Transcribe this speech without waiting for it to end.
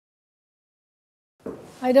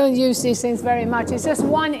I don't use these things very much. It's just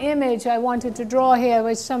one image I wanted to draw here,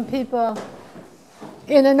 which some people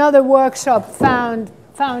in another workshop found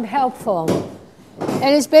helpful.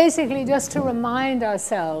 And it's basically just to remind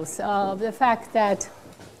ourselves of the fact that,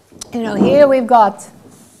 here we've got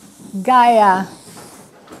Gaia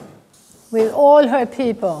with all her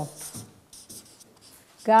people.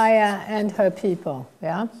 Gaia and her people,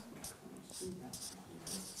 yeah?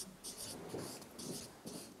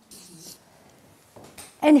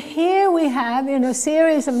 And here we have, a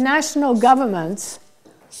series of national governments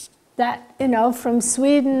that, from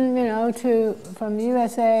Sweden, from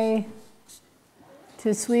USA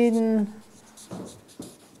to Sweden,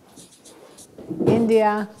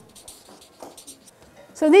 India.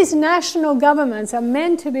 So these national governments are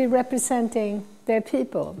meant to be representing their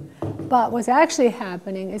people. But what's actually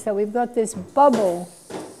happening is that we've got this bubble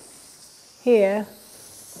here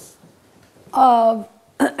of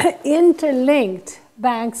interlinked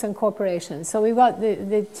banks and corporations. So we've got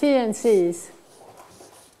the TNCs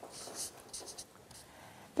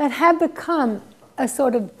that have become a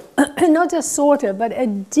sort of, not just sort of, but a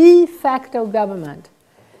de facto government,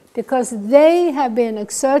 because they have been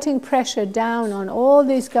exerting pressure down on all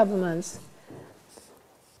these governments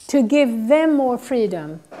to give them more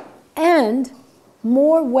freedom and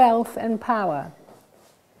more wealth and power.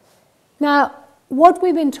 Now, what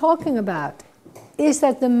we've been talking about is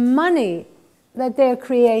that the money that they're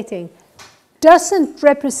creating doesn't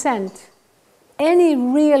represent any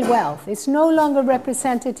real wealth. It's no longer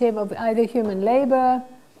representative of either human labor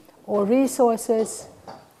or resources.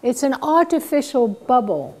 It's an artificial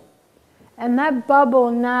bubble. And that bubble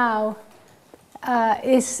now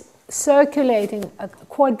is circulating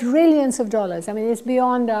quadrillions of dollars. I mean, it's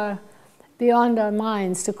beyond our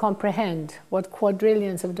minds to comprehend what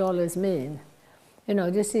quadrillions of dollars mean.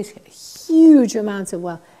 Just these huge amounts of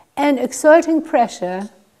wealth. And exerting pressure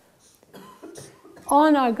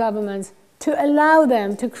on our governments to allow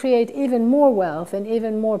them to create even more wealth and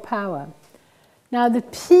even more power. Now, the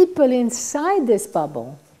people inside this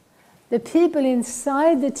bubble, the people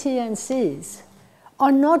inside the TNCs,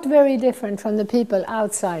 are not very different from the people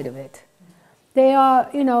outside of it. They are,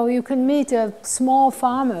 you can meet a small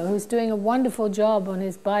farmer who's doing a wonderful job on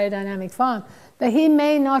his biodynamic farm, but he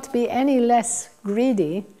may not be any less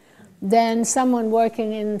greedy than someone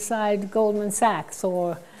working inside Goldman Sachs,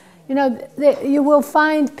 or, you will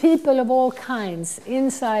find people of all kinds,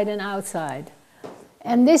 inside and outside.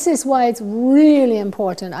 And this is why it's really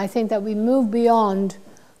important, I think, that we move beyond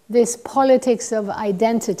this politics of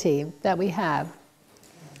identity that we have,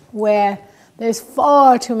 where there's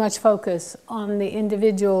far too much focus on the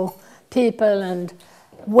individual people and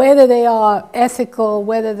whether they are ethical,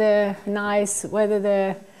 whether they're nice, whether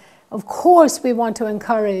they're... Of course, we want to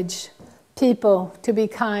encourage people to be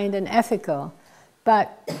kind and ethical,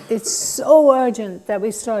 but it's so urgent that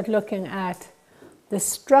we start looking at the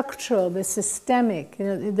structural, the systemic,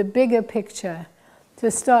 the bigger picture, to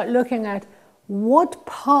start looking at what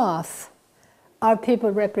path are people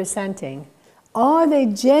representing. Are they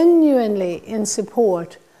genuinely in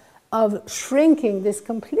support of shrinking this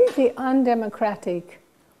completely undemocratic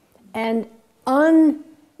and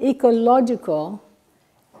unecological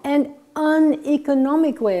and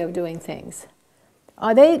uneconomic way of doing things?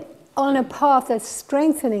 Are they on a path that's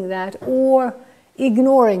strengthening that or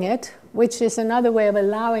ignoring it, which is another way of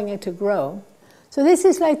allowing it to grow? So this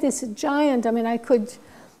is like this giant, I mean, I could,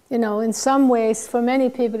 in some ways, for many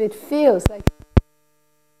people, it feels like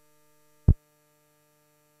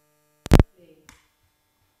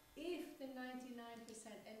if the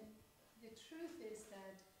 99%, and the truth is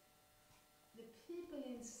that the people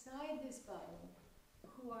inside this bubble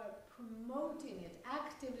who are promoting it,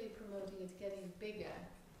 actively promoting it, getting bigger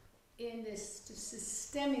in this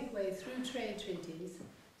systemic way through trade treaties.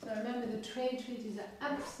 So remember, the trade treaties are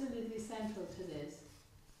absolutely central to this.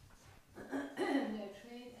 They're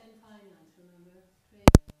trade and finance, remember?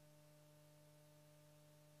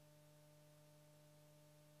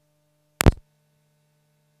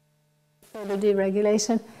 Further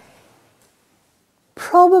deregulation.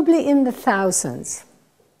 Probably in the thousands.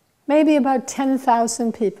 Maybe about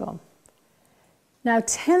 10,000 people. Now,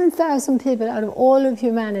 10,000 people out of all of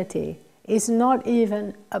humanity is not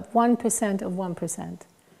even 1% of 1%.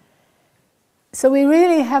 So we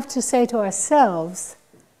really have to say to ourselves,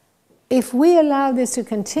 if we allow this to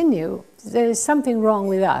continue, there is something wrong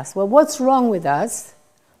with us. Well, what's wrong with us,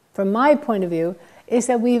 from my point of view, is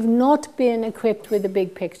that we've not been equipped with the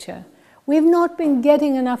big picture. We've not been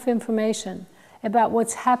getting enough information about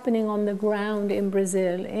what's happening on the ground in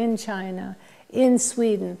Brazil, in China, in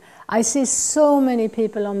Sweden. I see so many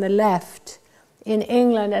people on the left in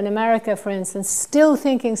England and America, for instance, still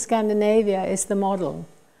thinking Scandinavia is the model.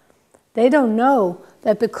 They don't know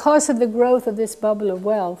that because of the growth of this bubble of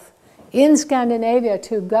wealth, in Scandinavia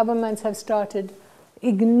too, governments have started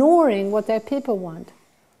ignoring what their people want,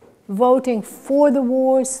 voting for the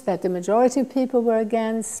wars that the majority of people were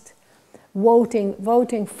against,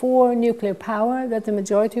 voting for nuclear power that the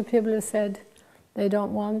majority of people have said they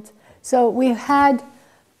don't want. So we have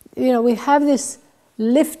this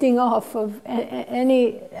lifting off of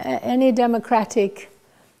any democratic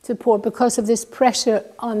support because of this pressure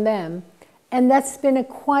on them. And that's been a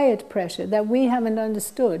quiet pressure that we haven't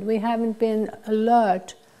understood. We haven't been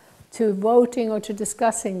alert to voting or to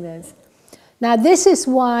discussing this. Now, this is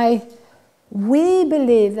why we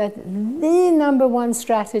believe that the number one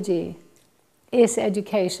strategy is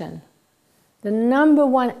education. The number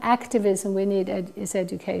one activism we need is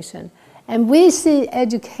education. And we see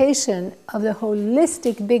education of the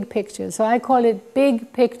holistic big picture. So I call it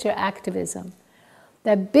big picture activism.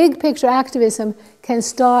 That big picture activism can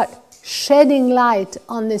start shedding light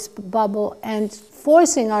on this bubble and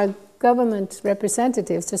forcing our government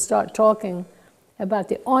representatives to start talking about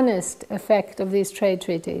the honest effect of these trade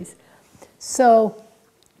treaties. So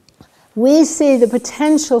we see the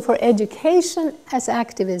potential for education as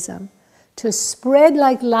activism to spread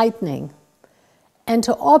like lightning and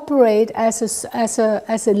to operate as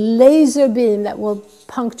a laser beam that will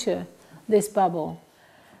puncture this bubble.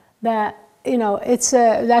 That,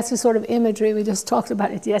 that's the sort of imagery, we just talked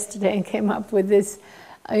about it yesterday and came up with this,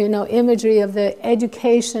 imagery of the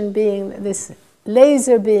education being this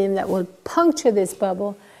laser beam that will puncture this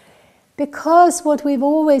bubble. Because what we've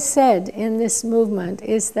always said in this movement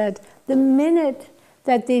is that the minute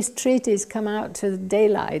that these treaties come out to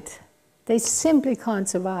daylight, they simply can't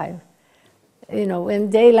survive. In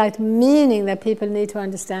daylight meaning that people need to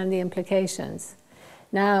understand the implications.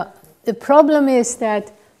 Now, the problem is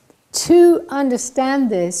that to understand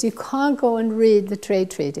this, you can't go and read the trade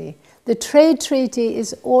treaty. The trade treaty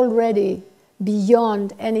is already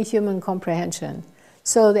beyond any human comprehension.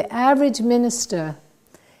 So the average minister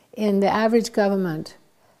in the average government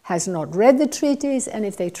has not read the treaties, and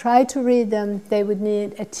if they try to read them, they would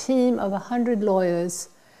need a team of 100 lawyers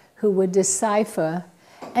who would decipher.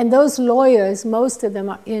 And those lawyers, most of them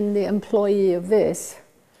are in the employee of this.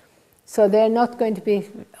 So they're not going to be,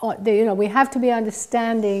 we have to be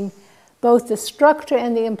understanding both the structure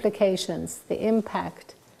and the implications, the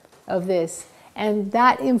impact of this. And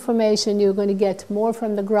that information you're going to get more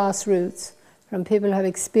from the grassroots, from people who have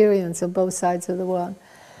experience of both sides of the world.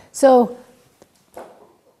 So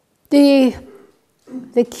the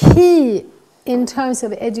key in terms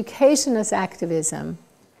of education as activism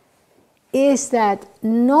is that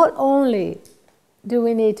not only do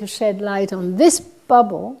we need to shed light on this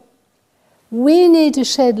bubble, we need to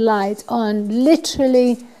shed light on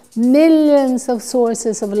literally millions of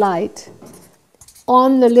sources of light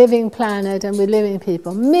on the living planet and with living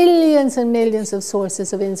people, millions and millions of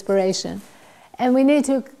sources of inspiration. And we need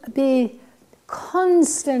to be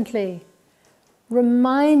constantly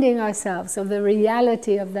reminding ourselves of the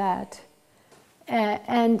reality of that.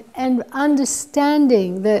 And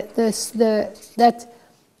understanding that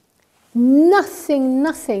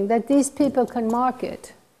nothing that these people can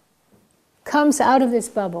market comes out of this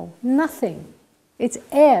bubble. Nothing. It's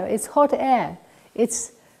air. It's hot air.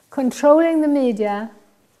 It's controlling the media,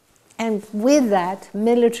 and with that,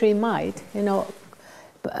 military might.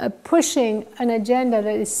 Pushing an agenda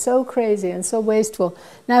that is so crazy and so wasteful.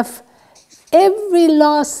 Now, every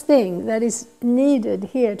last thing that is needed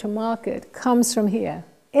here to market comes from here.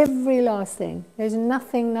 Every last thing. There's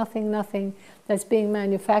nothing that's being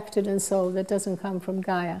manufactured and sold that doesn't come from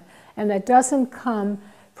Gaia. And that doesn't come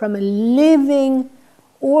from a living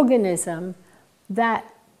organism that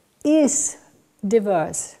is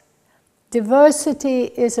diverse. Diversity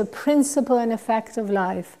is a principle and a fact of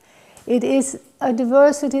life. It is a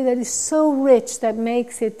diversity that is so rich that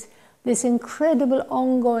makes it this incredible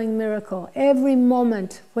ongoing miracle. Every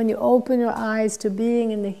moment when you open your eyes to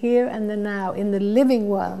being in the here and the now, in the living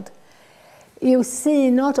world, you see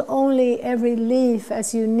not only every leaf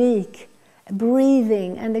as unique,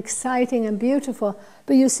 breathing and exciting and beautiful,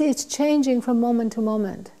 but you see it's changing from moment to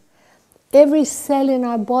moment. Every cell in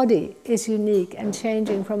our body is unique and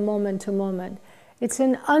changing from moment to moment. It's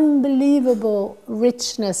an unbelievable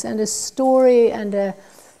richness and a story, I'm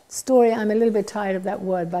a little bit tired of that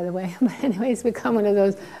word, by the way, but anyway, it's become one of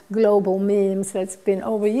those global memes that's been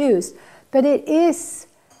overused. But it is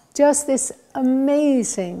just this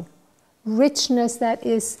amazing richness that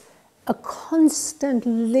is a constant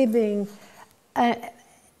living,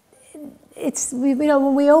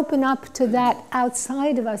 when we open up to that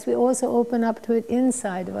outside of us, we also open up to it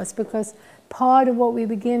inside of us, because part of what we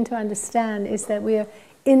begin to understand is that we are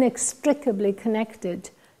inextricably connected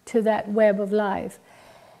to that web of life.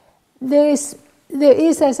 There is,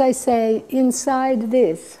 as I say, inside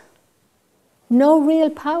this, no real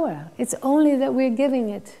power. It's only that we're giving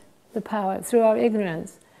it the power through our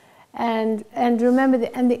ignorance. And remember,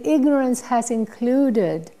 the ignorance has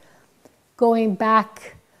included going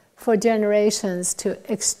back for generations to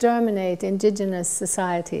exterminate indigenous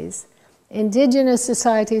societies. Indigenous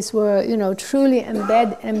societies were, truly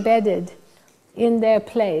embedded in their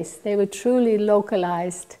place. They were truly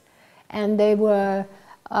localized, and they were,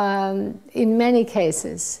 in many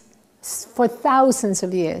cases, for thousands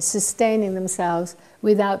of years, sustaining themselves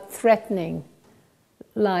without threatening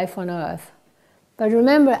life on Earth. But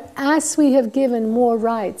remember, as we have given more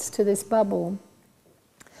rights to this bubble,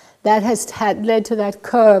 that has led to that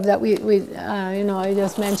curve that I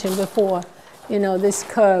just mentioned before. This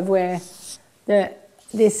curve where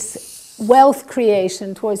this wealth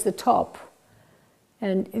creation towards the top,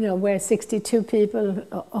 and where 62 people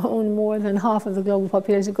own more than half of the global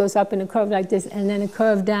population, goes up in a curve like this, and then a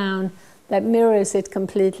curve down that mirrors it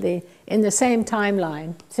completely in the same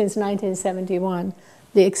timeline since 1971,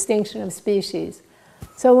 the extinction of species.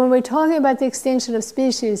 So when we're talking about the extinction of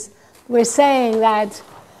species, we're saying that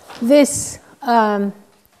this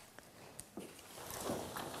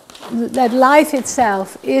that life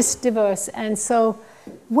itself is diverse. And so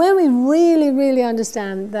when we really, really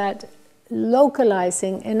understand that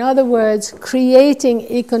localizing, in other words, creating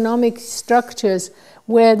economic structures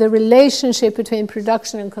where the relationship between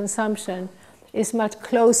production and consumption is much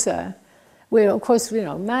closer, we're, of course,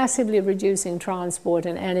 massively reducing transport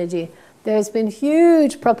and energy. There's been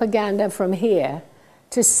huge propaganda from here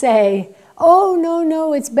to say, oh,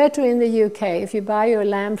 no, it's better in the UK if you buy your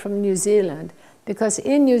lamb from New Zealand, because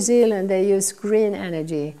in New Zealand they use green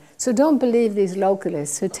energy. So don't believe these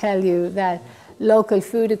localists who tell you that local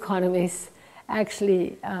food economies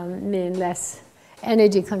actually mean less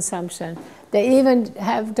energy consumption. They even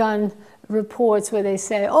have done reports where they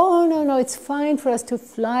say, oh, no, it's fine for us to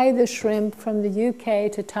fly the shrimp from the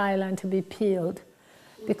UK to Thailand to be peeled.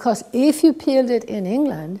 Because if you peeled it in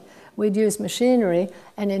England, we'd use machinery,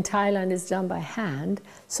 and in Thailand it's done by hand.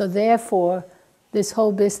 So therefore, this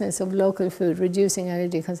whole business of local food, reducing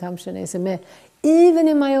energy consumption, is a myth. Even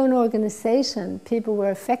in my own organization, people were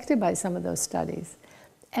affected by some of those studies.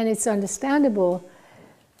 And it's understandable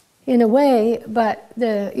in a way, but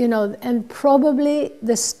and probably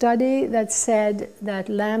the study that said that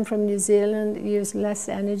lamb from New Zealand used less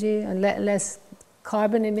energy and less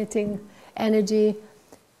carbon emitting energy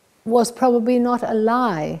was probably not a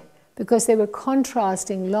lie, because they were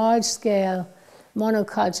contrasting large-scale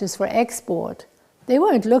monocultures for export. They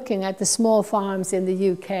weren't looking at the small farms in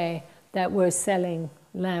the UK that were selling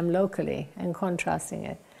lamb locally and contrasting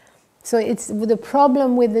it. So it's the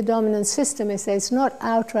problem with the dominant system is that it's not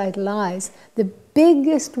outright lies. The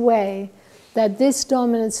biggest way that this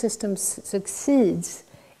dominant system succeeds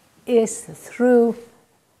is through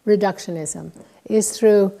reductionism, is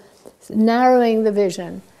through narrowing the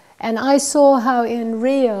vision. And I saw how in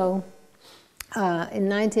Rio, in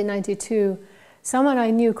 1992, someone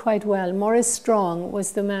I knew quite well, Maurice Strong,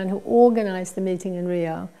 was the man who organized the meeting in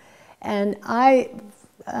Rio. And I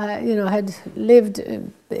had lived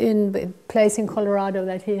in a place in Colorado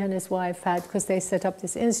that he and his wife had, because they set up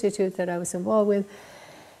this institute that I was involved with.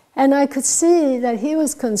 And I could see that he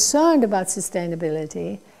was concerned about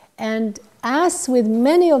sustainability. And as with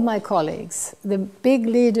many of my colleagues, the big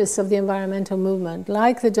leaders of the environmental movement,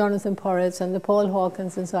 like the Jonathan Porritts and the Paul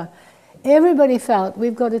Hawkins and so on, everybody felt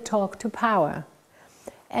we've got to talk to power.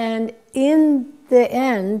 And in the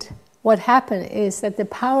end, what happened is that the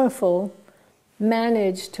powerful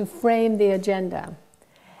managed to frame the agenda.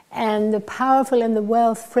 And the powerful and the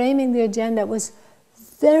wealth framing the agenda was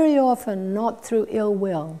very often not through ill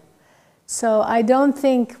will. So I don't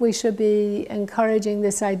think we should be encouraging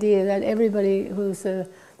this idea that everybody who's a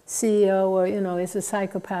CEO or is a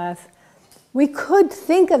psychopath. We could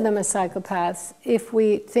think of them as psychopaths if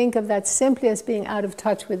we think of that simply as being out of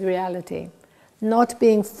touch with reality, not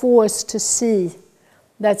being forced to see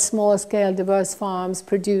that small-scale diverse farms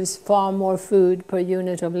produce far more food per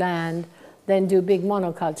unit of land than do big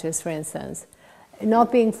monocultures, for instance. Not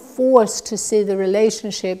being forced to see the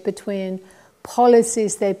relationship between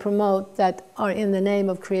policies they promote that are in the name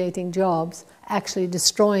of creating jobs, actually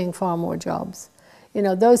destroying far more jobs.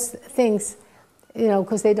 Those things,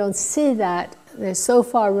 because they don't see that, they're so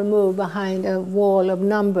far removed behind a wall of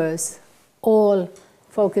numbers, all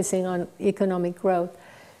focusing on economic growth.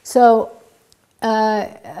 So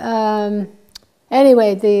anyway,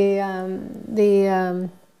 the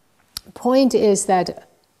point is that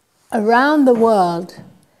around the world,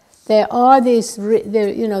 there are these,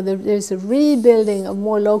 there's a rebuilding of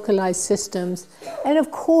more localized systems. And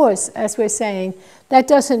of course, as we're saying, that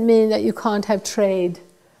doesn't mean that you can't have trade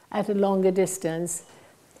at a longer distance.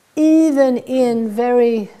 Even in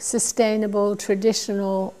very sustainable,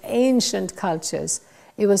 traditional, ancient cultures,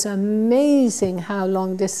 it was amazing how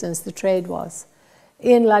long distance the trade was.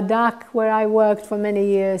 In Ladakh, where I worked for many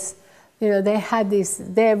years, they had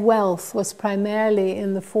their wealth was primarily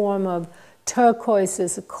in the form of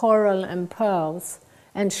turquoises, coral and pearls,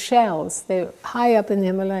 and shells. They're high up in the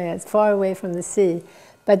Himalayas, far away from the sea.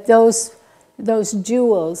 But those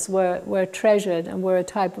jewels were treasured and were a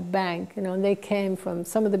type of bank. And they came from,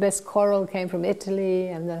 some of the best coral came from Italy,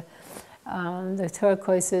 and the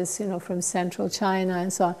turquoises, from central China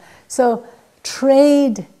and so on. So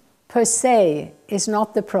trade per se is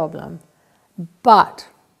not the problem, but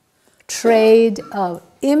trade of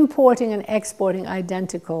importing and exporting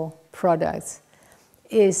identical products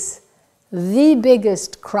is the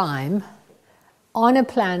biggest crime on a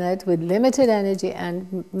planet with limited energy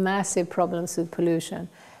and massive problems with pollution.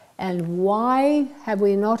 And why have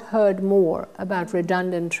we not heard more about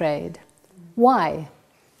redundant trade? Why?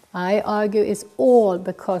 I argue it's all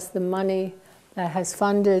because the money that has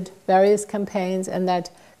funded various campaigns and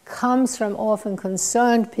that comes from often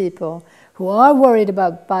concerned people who are worried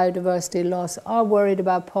about biodiversity loss, are worried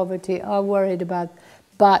about poverty, are worried about,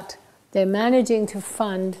 but they're managing to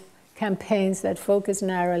fund campaigns that focus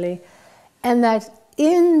narrowly, and that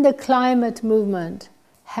in the climate movement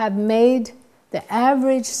have made the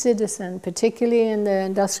average citizen, particularly in the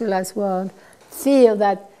industrialized world, feel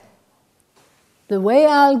that the way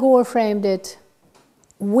Al Gore framed it,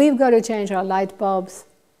 we've got to change our light bulbs,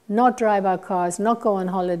 not drive our cars, not go on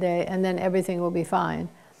holiday, and then everything will be fine.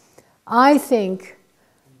 I think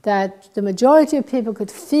that the majority of people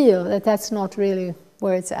could feel that that's not really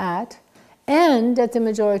where it's at, and that the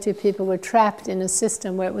majority of people were trapped in a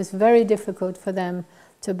system where it was very difficult for them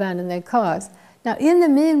to abandon their cars. Now, in the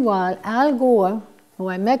meanwhile, Al Gore, who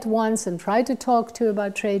I met once and tried to talk to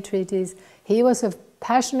about trade treaties, he was a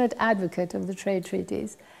passionate advocate of the trade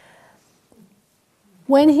treaties.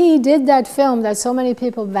 When he did that film that so many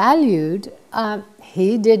people valued,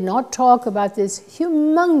 he did not talk about this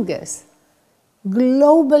humongous,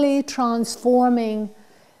 globally transforming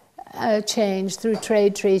change through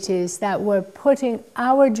trade treaties that were putting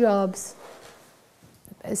our jobs,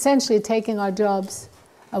 essentially taking our jobs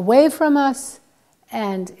away from us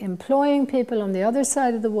and employing people on the other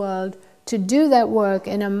side of the world to do that work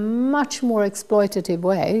in a much more exploitative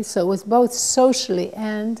way. So it was both socially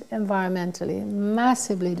and environmentally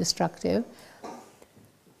massively destructive.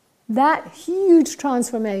 That huge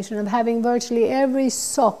transformation of having virtually every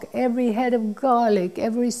sock, every head of garlic,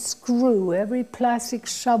 every screw, every plastic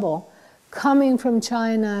shovel coming from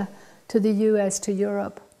China to the US to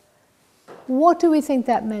Europe. What do we think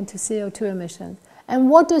that meant to CO2 emissions? And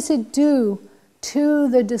what does it do to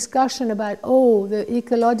the discussion about, oh, the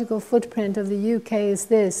ecological footprint of the UK is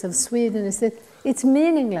this, of Sweden is this? It's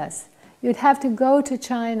meaningless. You'd have to go to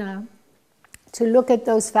China to look at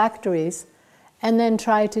those factories and then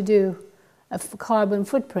try to do a carbon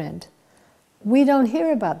footprint. We don't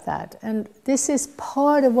hear about that. And this is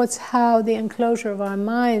part of how the enclosure of our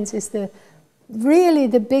minds is really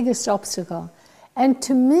the biggest obstacle. And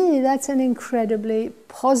to me, that's an incredibly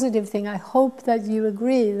positive thing. I hope that you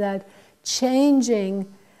agree that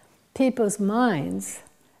changing people's minds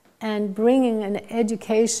and bringing an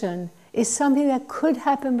education is something that could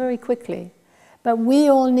happen very quickly. But we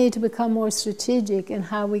all need to become more strategic in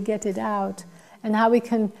how we get it out and how we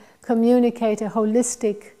can communicate a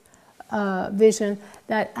holistic vision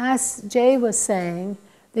that, as Jay was saying,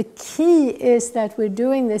 the key is that we're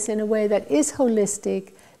doing this in a way that is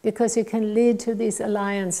holistic because it can lead to these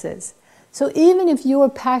alliances. So even if your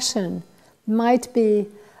passion might be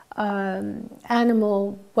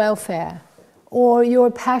animal welfare, or your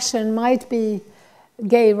passion might be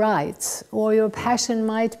gay rights, or your passion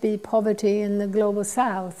might be poverty in the global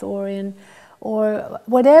south, or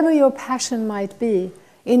whatever your passion might be,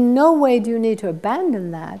 in no way do you need to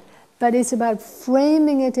abandon that, but it's about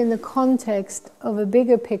framing it in the context of a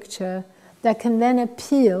bigger picture that can then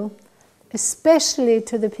appeal, especially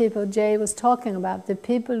to the people Jay was talking about, the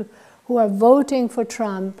people who are voting for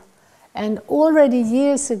Trump. And already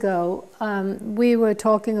years ago, we were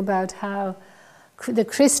talking about how the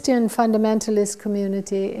Christian fundamentalist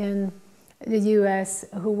community in the US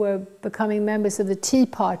who were becoming members of the Tea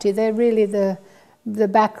Party, they're really the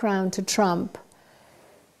background to Trump.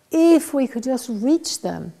 If we could just reach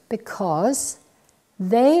them, because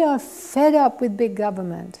They are fed up with big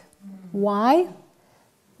government. Why?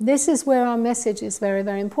 This is where our message is very,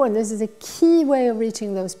 very important. This is a key way of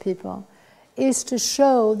reaching those people, is to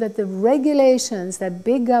show that the regulations that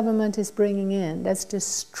big government is bringing in, that's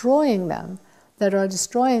destroying them, that are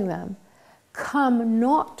destroying them, come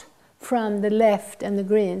not from the left and the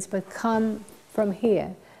Greens, but come from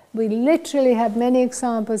here. We literally have many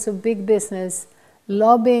examples of big business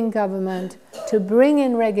lobbying government to bring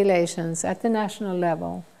in regulations at the national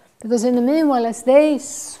level. Because in the meanwhile, as they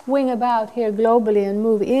swing about here globally and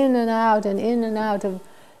move in and out of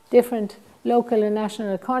different local and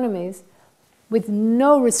national economies with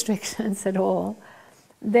no restrictions at all,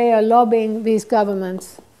 they are lobbying these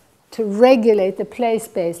governments to regulate the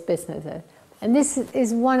place-based businesses. And this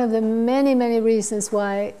is one of the many, many reasons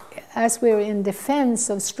why, as we're in defense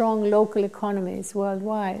of strong local economies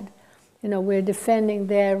worldwide, we're defending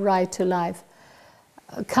their right to life.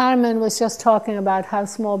 Carmen was just talking about how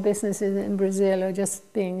small businesses in Brazil are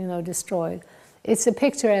just being, destroyed. It's a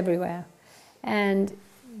picture everywhere. And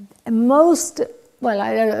most, well,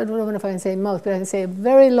 I don't know if I can say most, but I can say a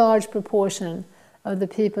very large proportion of the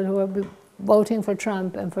people who are voting for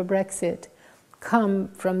Trump and for Brexit come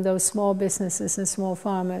from those small businesses and small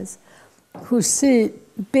farmers who see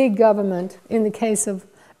big government. In the case of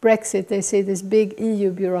Brexit, they see this big EU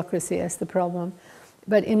bureaucracy as the problem.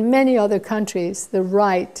 But in many other countries, the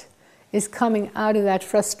right is coming out of that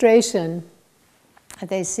frustration.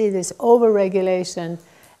 They see this over-regulation,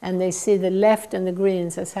 and they see the left and the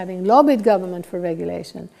Greens as having lobbied government for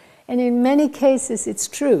regulation. And in many cases, it's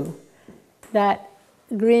true that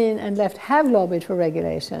Green and left have lobbied for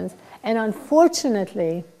regulations, and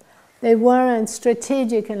unfortunately, they weren't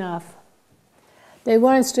strategic enough. They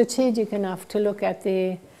weren't strategic enough to look at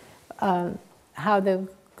how the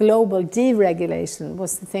global deregulation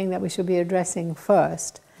was the thing that we should be addressing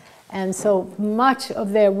first. And so much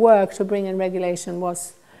of their work to bring in regulation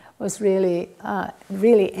was really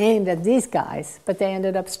aimed at these guys, but they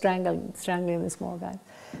ended up strangling the small guys.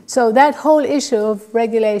 So that whole issue of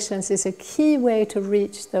regulations is a key way to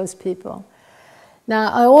reach those people.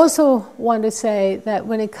 Now, I also want to say that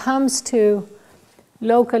when it comes to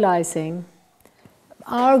localizing,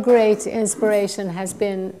 our great inspiration has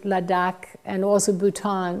been Ladakh and also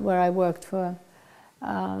Bhutan, where I worked for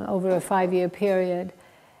over a 5-year period.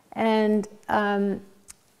 And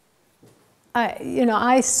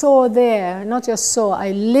I saw there, not just saw,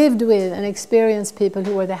 I lived with and experienced people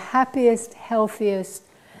who were the happiest, healthiest,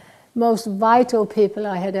 most vital people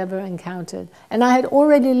I had ever encountered. And I had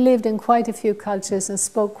already lived in quite a few cultures and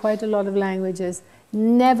spoke quite a lot of languages.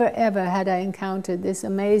 Never, ever had I encountered this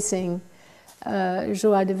amazing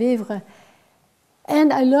joie de vivre.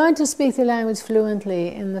 And I learned to speak the language fluently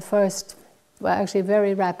in the first, well, actually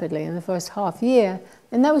very rapidly, in the first half year.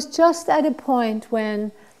 And that was just at a point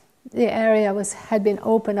when the area had been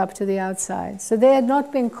opened up to the outside. So they had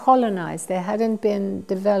not been colonized, they hadn't been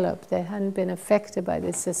developed, they hadn't been affected by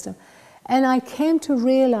this system. And I came to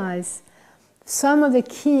realize some of the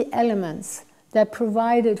key elements that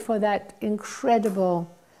provided for that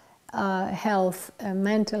incredible health,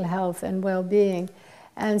 mental health and well-being.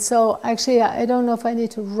 And so actually, I don't know if I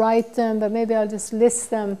need to write them, but maybe I'll just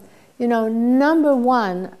list them. Number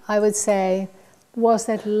one, I would say, was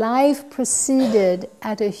that life proceeded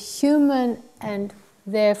at a human and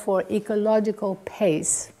therefore ecological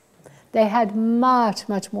pace. They had much,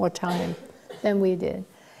 much more time than we did.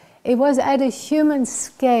 It was at a human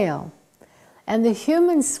scale. And the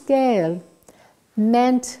human scale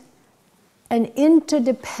meant an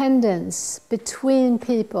interdependence between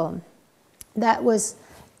people that was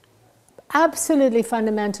absolutely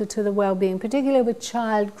fundamental to the well-being, particularly with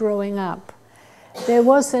child growing up. There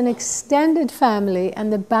was an extended family,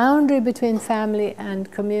 and the boundary between family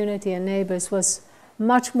and community and neighbors was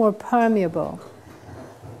much more permeable.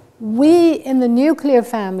 We, in the nuclear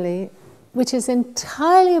family, which is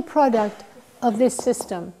entirely a product of this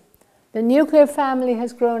system, the nuclear family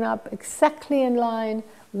has grown up exactly in line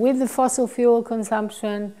with the fossil fuel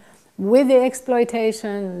consumption, with the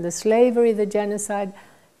exploitation, the slavery, the genocide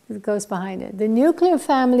that goes behind it. The nuclear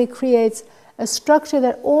family creates a structure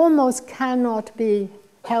that almost cannot be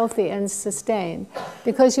healthy and sustained,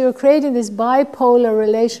 because you're creating this bipolar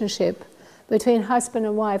relationship between husband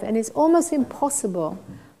and wife, and it's almost impossible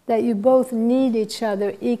that you both need each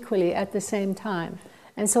other equally at the same time.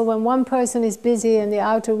 And so when one person is busy in the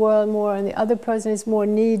outer world more and the other person is more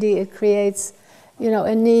needy, it creates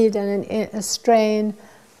a need and a strain,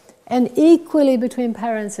 and equally between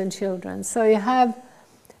parents and children. So you have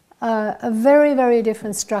a very, very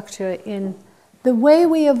different structure in the way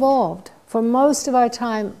we evolved. For most of our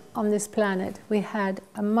time on this planet, we had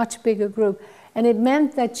a much bigger group. And it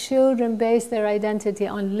meant that children based their identity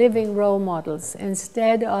on living role models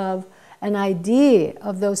instead of an idea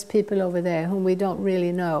of those people over there whom we don't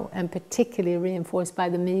really know, and particularly reinforced by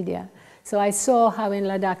the media. So I saw how in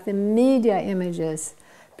Ladakh the media images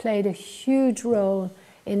played a huge role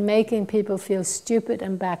in making people feel stupid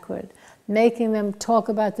and backward, making them talk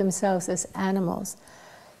about themselves as animals.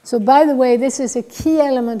 So by the way, this is a key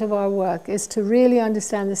element of our work, is to really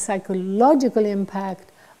understand the psychological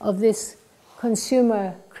impact of this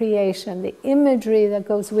consumer creation, the imagery that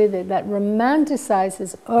goes with it, that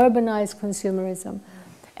romanticizes urbanized consumerism.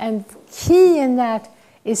 And key in that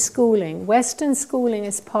is schooling. Western schooling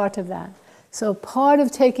is part of that. So part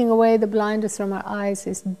of taking away the blinders from our eyes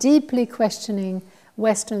is deeply questioning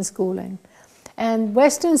Western schooling. And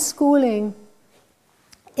Western schooling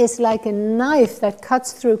is like a knife that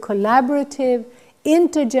cuts through collaborative,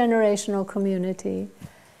 intergenerational community.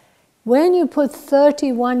 When you put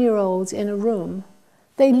 31-year-olds in a room,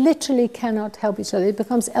 they literally cannot help each other. It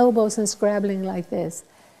becomes elbows and scrabbling like this.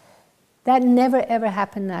 That never ever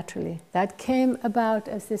happened naturally. That came about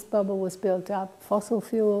as this bubble was built up. Fossil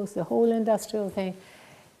fuels, the whole industrial thing,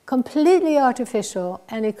 completely artificial,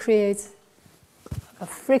 and it creates a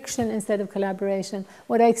friction instead of collaboration.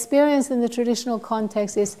 What I experienced in the traditional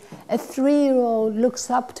context is a 3-year-old looks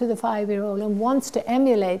up to the 5-year-old and wants to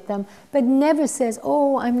emulate them, but never says,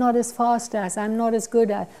 oh, I'm not as fast as, I'm not as good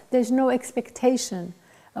at. There's no expectation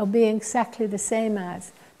of being exactly the same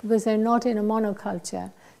as, because they're not in a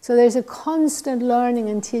monoculture. So there's a constant learning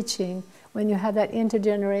and teaching when you have that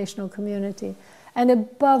intergenerational community. And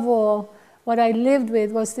above all, what I lived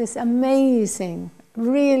with was this amazing,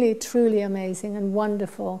 really, truly amazing and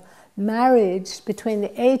wonderful marriage between the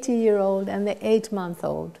 80-year-old and the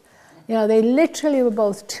 8-month-old. You know, they literally were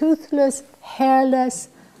both toothless, hairless,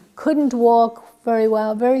 couldn't walk very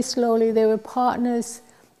well, very slowly. They were partners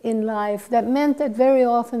in life. That meant that very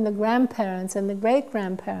often the grandparents and the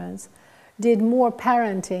great-grandparents did more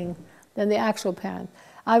parenting than the actual parent.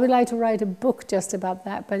 I would like to write a book just about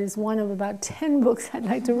that, but it's one of about 10 books I'd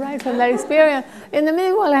like to write from that experience. In the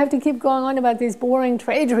meanwhile, I have to keep going on about these boring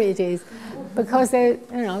trade treaties because they're,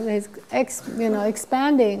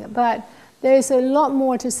 expanding. But there's a lot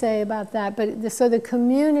more to say about that. But so the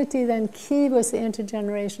community then key was the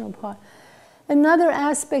intergenerational part. Another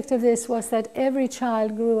aspect of this was that every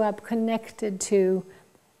child grew up connected to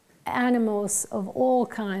animals of all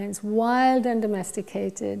kinds, wild and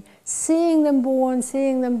domesticated, seeing them born,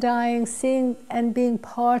 seeing them dying, seeing and being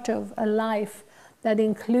part of a life that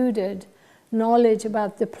included knowledge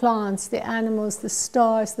about the plants, the animals, the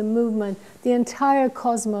stars, the movement. The entire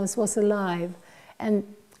cosmos was alive. And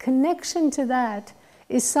connection to that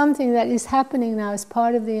is something that is happening now as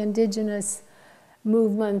part of the indigenous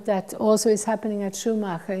movement that also is happening at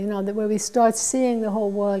Schumacher, where we start seeing the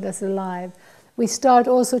whole world as alive. We start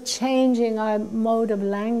also changing our mode of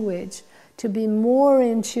language to be more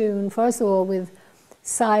in tune, first of all, with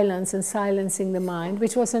silence and silencing the mind,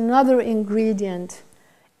 which was another ingredient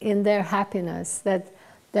in their happiness, that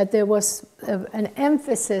there was an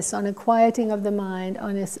emphasis on a quieting of the mind,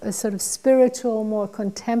 on a sort of spiritual, more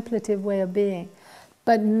contemplative way of being,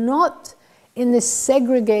 but not in the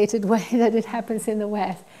segregated way that it happens in the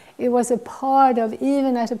West. It was a part of,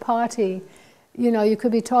 even at a party, you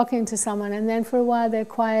could be talking to someone and then for a while they're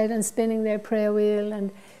quiet and spinning their prayer wheel, and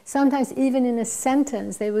sometimes even in a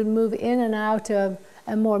sentence they would move in and out of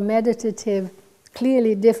a more meditative,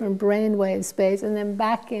 clearly different brainwave space and then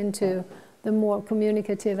back into the more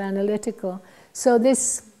communicative, analytical. So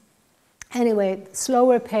this, anyway,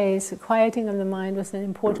 slower pace, quieting of the mind was an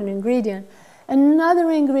important ingredient. Another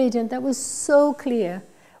ingredient that was so clear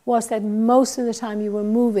was that most of the time you were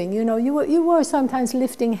moving. You were sometimes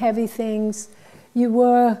lifting heavy things. You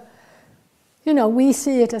were, we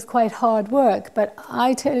see it as quite hard work, but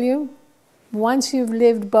I tell you, once you've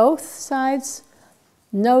lived both sides,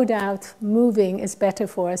 no doubt moving is better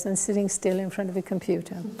for us than sitting still in front of a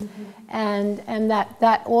computer. And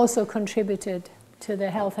that also contributed to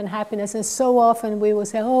their health and happiness. And so often we will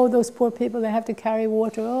say, oh, those poor people, they have to carry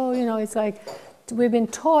water. Oh, it's like we've been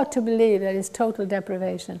taught to believe that it's total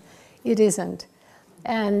deprivation. It isn't.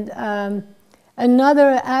 And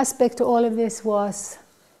another aspect to all of this was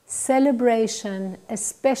celebration,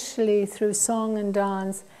 especially through song and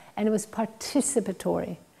dance, and it was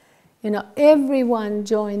participatory. Everyone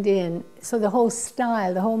joined in. So the whole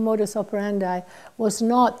style, the whole modus operandi was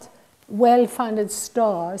not well-funded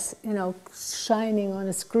stars, shining on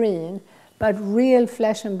a screen, but real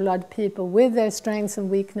flesh and blood people with their strengths and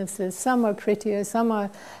weaknesses. Some are prettier, some are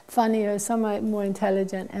funnier, some are more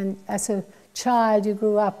intelligent. And as a child, you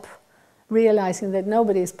grew up realizing that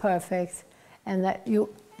nobody is perfect and that you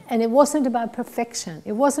And it wasn't about perfection.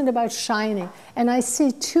 It wasn't about shining. And I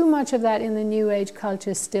see too much of that in the New Age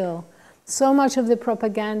culture still. So much of the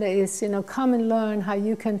propaganda is, come and learn how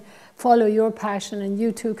you can follow your passion and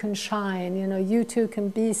you too can shine, you too can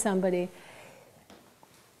be somebody.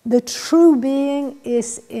 The true being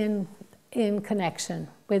is in connection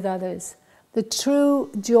with others. The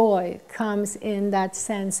true joy comes in that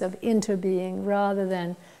sense of interbeing rather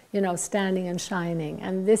than, standing and shining.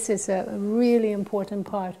 And this is a really important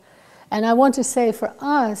part. And I want to say for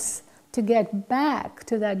us to get back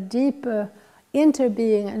to that deeper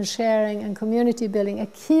interbeing and sharing and community building, a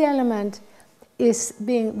key element is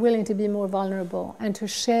being willing to be more vulnerable and to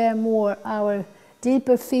share more our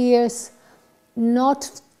deeper fears,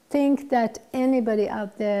 not think that anybody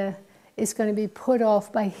out there is going to be put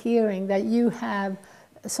off by hearing that you have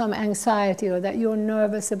some anxiety or that you're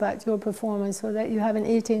nervous about your performance or that you have an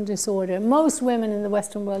eating disorder. Most women in the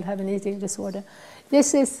Western world have an eating disorder.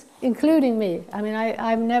 This is including me. I mean,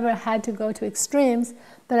 I've never had to go to extremes,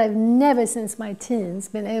 but I've never since my teens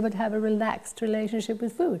been able to have a relaxed relationship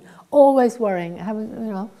with food. Always worrying,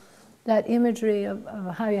 having, that imagery of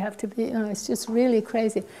how you have to be, it's just really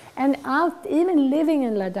crazy. And even living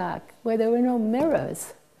in Ladakh, where there were no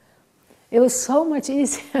mirrors, it was so much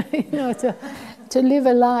easier, to live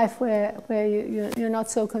a life where you're not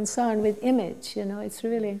so concerned with image, it's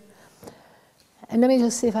really... And let me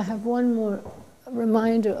just see if I have one more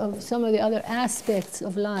reminder of some of the other aspects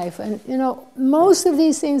of life. And, most of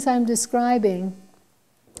these things I'm describing,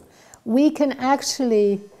 we can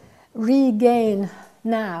actually regain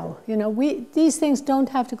now. These things don't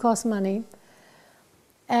have to cost money.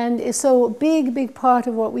 And so a big part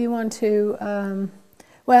of what we want to...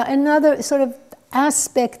 another sort of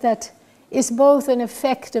aspect that is both an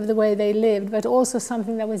effect of the way they lived, but also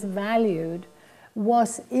something that was valued,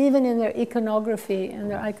 was even in their iconography,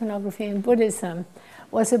 in Buddhism,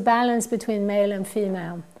 was a balance between male and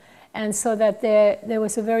female. And so that there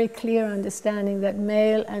was a very clear understanding that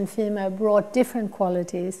male and female brought different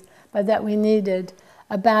qualities, but that we needed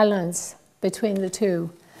a balance between the two.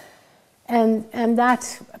 And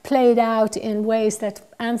that played out in ways that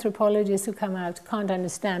anthropologists who come out can't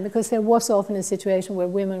understand, because there was often a situation where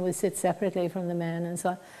women would sit separately from the men and so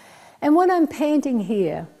on. And what I'm painting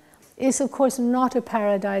here is, of course, not a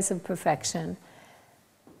paradise of perfection.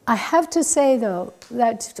 I have to say, though,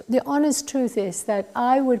 that the honest truth is that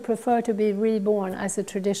I would prefer to be reborn as a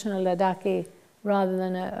traditional Ladakhi rather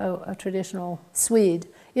than a traditional Swede.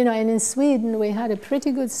 And in Sweden we had a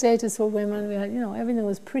pretty good status for women. We had, everything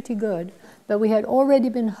was pretty good. But we had already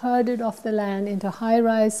been herded off the land into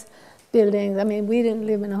high-rise buildings. I mean, we didn't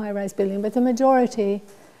live in a high-rise building, but the majority.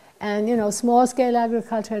 And, small-scale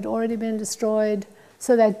agriculture had already been destroyed.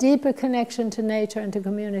 So that deeper connection to nature and to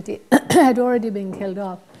community had already been killed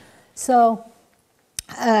off. So,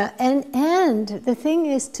 and the thing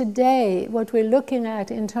is today, what we're looking at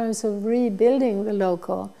in terms of rebuilding the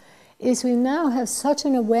local is we now have such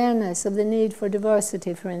an awareness of the need for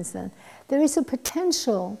diversity, for instance. There is a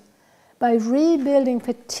potential by rebuilding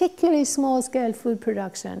particularly small-scale food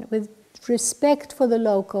production with respect for the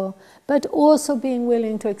local, but also being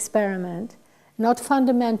willing to experiment. Not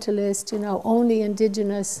fundamentalist, only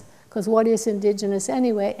indigenous, because what is indigenous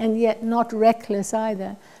anyway, and yet not reckless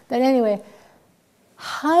either. But anyway,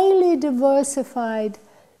 highly diversified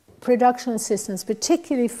production systems,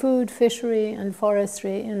 particularly food, fishery, and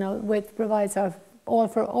forestry, which provides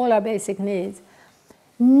for all our basic needs.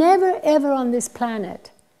 Never ever on this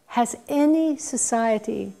planet has any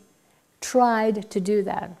society tried to do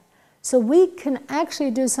that. So we can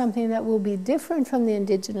actually do something that will be different from the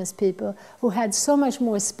indigenous people who had so much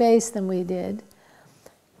more space than we did.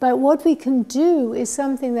 But what we can do is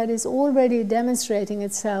something that is already demonstrating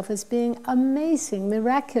itself as being amazing,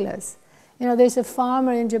 miraculous. There's a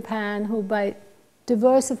farmer in Japan who, by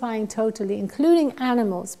diversifying totally, including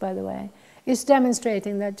animals, by the way, is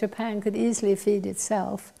demonstrating that Japan could easily feed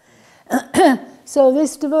itself. So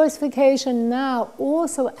this diversification now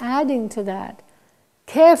also adding to that,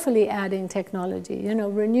 carefully adding technology,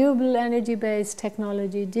 renewable energy-based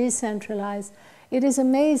technology, decentralized. It is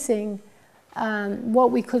amazing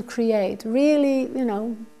what we could create. Really,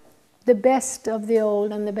 the best of the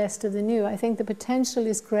old and the best of the new. I think the potential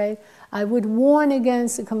is great. I would warn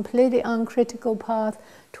against a completely uncritical path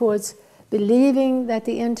towards believing that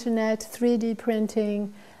the internet, 3D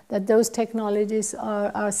printing, that those technologies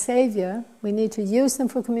are our savior. We need to use them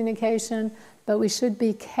for communication, but we should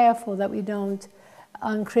be careful that we don't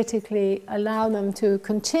uncritically allow them to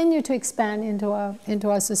continue to expand into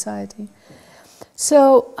our society.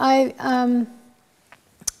 So I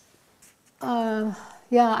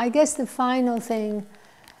guess the final thing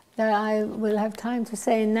that I will have time to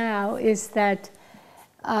say now is that,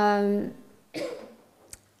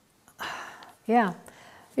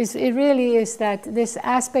 it really is that this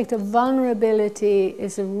aspect of vulnerability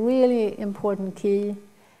is a really important key.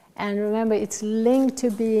 And remember, it's linked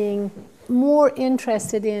to being more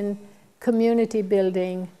interested in community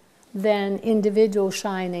building than individual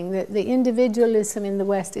shining. The individualism in the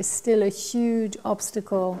West is still a huge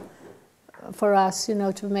obstacle for us, you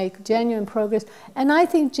know, to make genuine progress. And I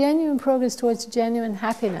think genuine progress towards genuine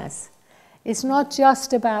happiness is not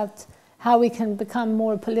just about how we can become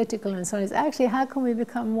more political and so on. It's actually how can we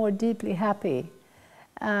become more deeply happy.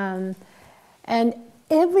 And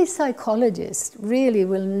every psychologist really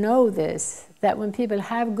will know this, that when people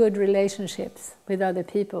have good relationships with other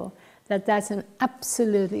people, that that's an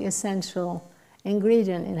absolutely essential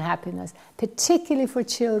ingredient in happiness, particularly for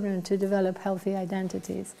children to develop healthy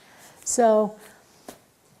identities. So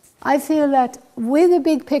I feel that with the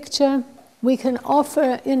big picture, we can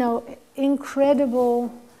offer, you know,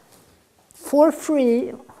 incredible, for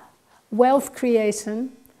free, wealth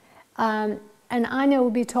creation. And Anya will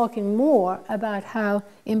be talking more about how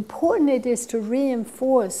important it is to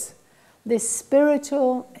reinforce this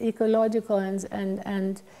spiritual, ecological,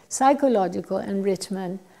 and psychological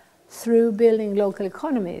enrichment through building local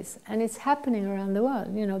economies. And it's happening around the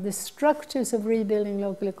world. You know, the structures of rebuilding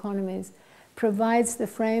local economies provides the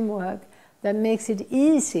framework that makes it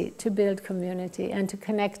easy to build community and to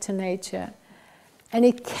connect to nature. And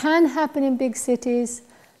it can happen in big cities,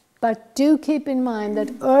 but do keep in mind that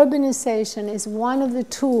urbanization is one of the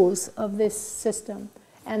tools of this system.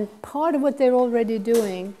 And part of what they're already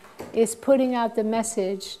doing is putting out the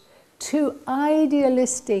message to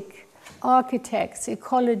idealistic architects,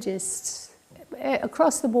 ecologists,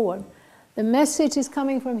 across the board. The message is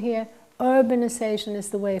coming from here: urbanization is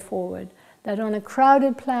the way forward. That on a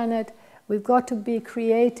crowded planet, we've got to be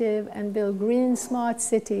creative and build green, smart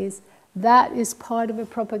cities. That is part of a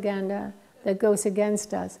propaganda that goes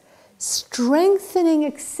against us. Strengthening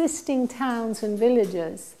existing towns and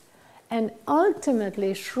villages and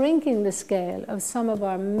ultimately shrinking the scale of some of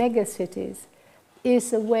our mega cities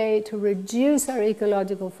is a way to reduce our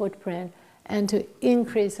ecological footprint and to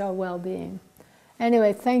increase our well-being.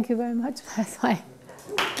 Anyway, thank you very much. That's my